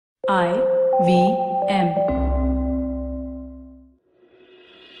IVM.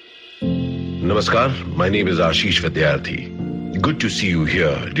 Namaskar, my name is Ashish Vidyarthi. Good to see you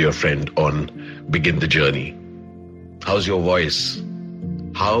here, dear friend, on Begin the Journey. How's your voice?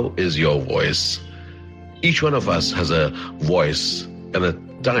 How is your voice? Each one of us has a voice, and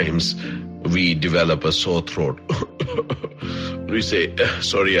at times we develop a sore throat. We say,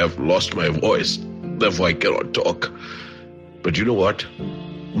 sorry, I've lost my voice, therefore I cannot talk. But you know what?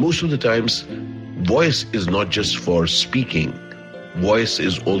 Most of the times, voice is not just for speaking. Voice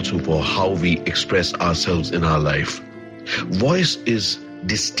is also for how we express ourselves in our life. Voice is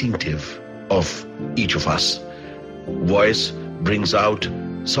distinctive of each of us. Voice brings out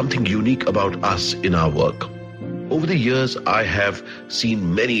something unique about us in our work. Over the years, I have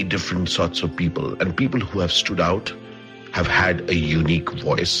seen many different sorts of people, and people who have stood out have had a unique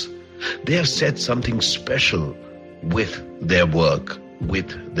voice. They have said something special with their work,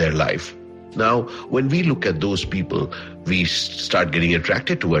 with their life. Now, when we look at those people, we start getting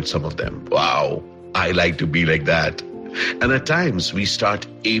attracted towards some of them. Wow, I like to be like that. And at times we start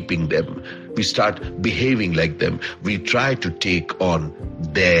aping them. We start behaving like them. We try to take on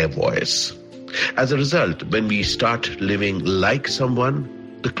their voice. As a result, when we start living like someone,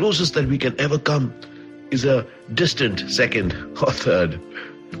 the closest that we can ever come is a distant second or third.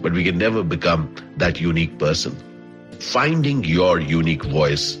 But we can never become that unique person. Finding your unique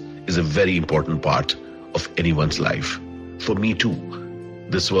voice is a very important part of anyone's life. For me too,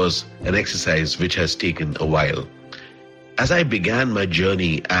 this was an exercise which has taken a while. As I began my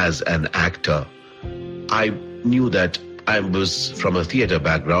journey as an actor, I knew that I was from a theater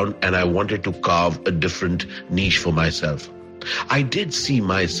background and I wanted to carve a different niche for myself. I did see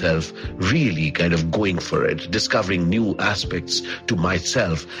myself really kind of going for it, discovering new aspects to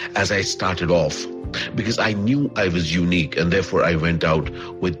myself as I started off, because I knew I was unique and therefore I went out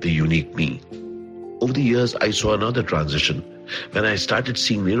with the unique me. Over the years, I saw another transition when I started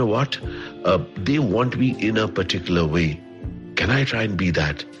seeing, you know what, they want me in a particular way. Can I try and be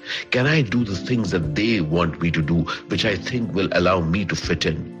that? Can I do the things that they want me to do, which I think will allow me to fit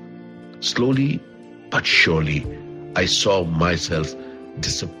in? Slowly but surely, I saw myself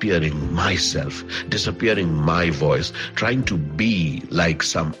disappearing my voice, trying to be like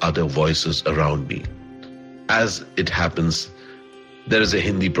some other voices around me. As it happens, there is a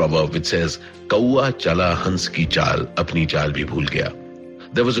Hindi proverb which says, "Kaua chala hans ki chaal, apni chaal bhi bhul gaya."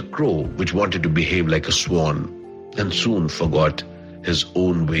 There was a crow which wanted to behave like a swan and soon forgot his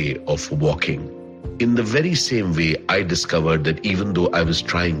own way of walking. In the very same way, I discovered that even though I was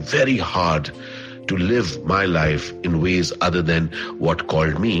trying very hard to live my life in ways other than what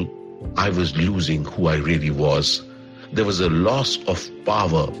called me, I was losing who I really was. There was a loss of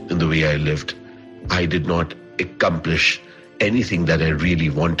power in the way I lived. I did not accomplish anything that I really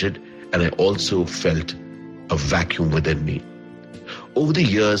wanted, and I also felt a vacuum within me. Over the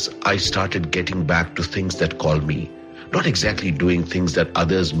years, I started getting back to things that call me, not exactly doing things that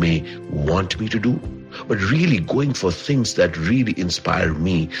others may want me to do, but really going for things that really inspire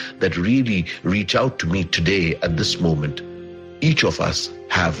me, that really reach out to me today at this moment. Each of us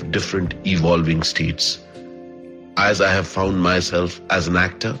have different evolving states. As I have found myself as an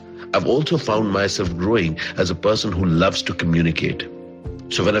actor, I've also found myself growing as a person who loves to communicate.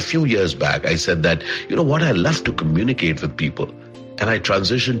 So when a few years back I said that, you know what, I love to communicate with people, and I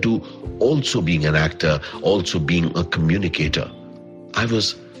transitioned to also being an actor, also being a communicator, I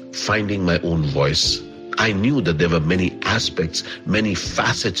was finding my own voice. I knew that there were many aspects, many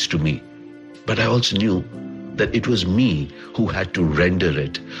facets to me, but I also knew that it was me who had to render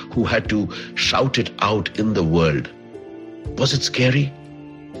it, who had to shout it out in the world. Was it scary?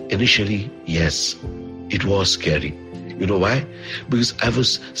 Initially, yes, it was scary. You know why? Because I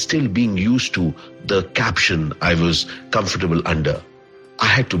was still being used to the caption I was comfortable under. I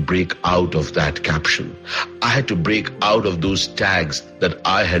had to break out of that caption. I had to break out of those tags that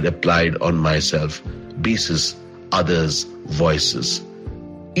I had applied on myself, basis others' voices.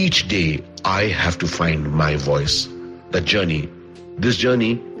 Each day, I have to find my voice. This journey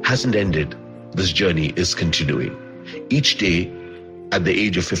hasn't ended. This journey is continuing. Each day, at the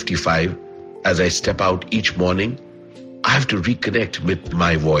age of 55, as I step out each morning, I have to reconnect with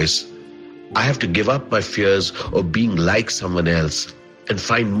my voice. I have to give up my fears of being like someone else and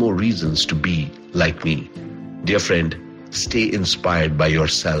find more reasons to be like me. Dear friend, stay inspired by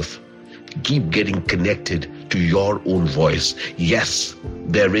yourself. Keep getting connected to your own voice. Yes,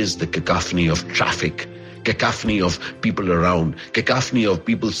 there is the cacophony of traffic, cacophony of people around, cacophony of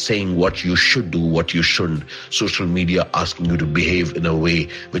people saying what you should do, what you shouldn't, social media asking you to behave in a way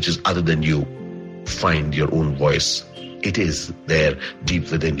which is other than you. Find your own voice. It is there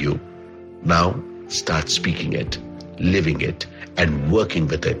deep within you. Now, start speaking it, living it, and working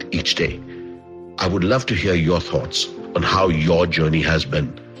with it each day. I would love to hear your thoughts on how your journey has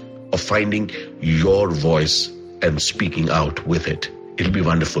been, of finding your voice and speaking out with it. It'll be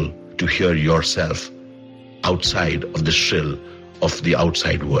wonderful to hear yourself outside of the shrill of the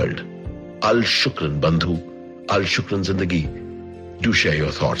outside world. Al Shukran Bandhu, Al Shukran Zindagi. Do share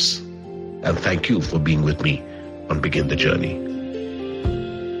your thoughts. And thank you for being with me on Begin the Journey.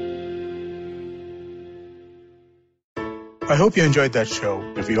 I hope you enjoyed that show.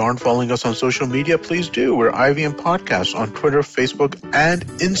 If you aren't following us on social media, please do. We're IVM Podcasts on Twitter, Facebook, and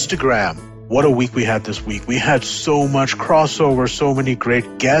Instagram. What a week we had this week. We had so much crossover, so many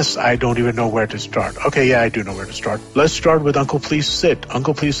great guests. I don't even know where to start. Okay, yeah, I do know where to start. Let's start with Uncle Please Sit.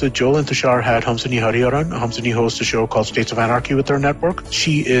 Uncle Please Sit, Joel and Tushar had Hamsini Hariharan. Hamsini hosts a show called States of Anarchy with their network.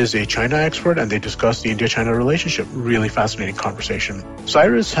 She is a China expert, and they discuss the India-China relationship. Really fascinating conversation.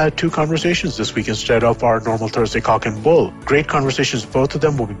 Cyrus had 2 conversations this week instead of our normal Thursday Cock and Bull. Great conversations, both of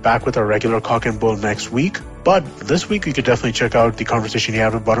them. We'll be back with our regular Cock and Bull next week. But this week, you could definitely check out the conversation he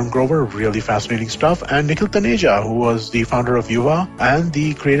had with Varun Grover. Really fascinating stuff. And Nikhil Taneja, who was the founder of Yuva and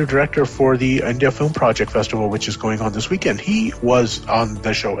the creative director for the India Film Project Festival, which is going on this weekend. He was on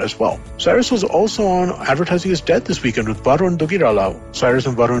the show as well. Cyrus was also on Advertising is Dead this weekend with Varun Dugirala. Cyrus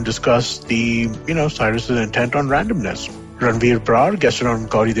and Varun discussed Cyrus's intent on randomness. Ranveer Brar guested on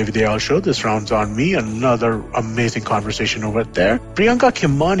Gauri Devi Dayal show. This rounds on me. Another amazing conversation over there. Priyanka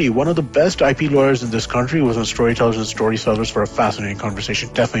Khimani, one of the best IP lawyers in this country, was on Storytellers and Storysellers for a fascinating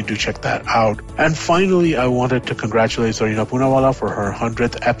conversation. Definitely do check that out. And finally, I wanted to congratulate Zarina Poonawalla for her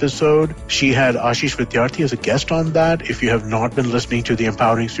 100th episode. She had Ashish Vidyarthi as a guest on that. If you have not been listening to the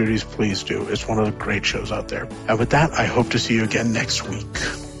Empowering series, please do. It's one of the great shows out there. And with that, I hope to see you again next week.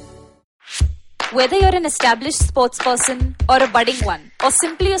 Whether you're an established sports person or a budding one, or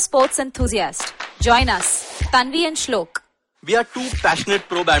simply a sports enthusiast, join us, Tanvi and Shlok. We are 2 passionate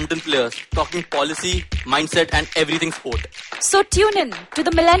pro badminton players talking policy, mindset and everything sport. So tune in to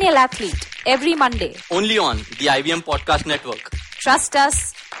The Millennial Athlete every Monday. Only on the IVM Podcast Network. Trust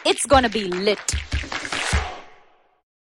us, it's gonna be lit.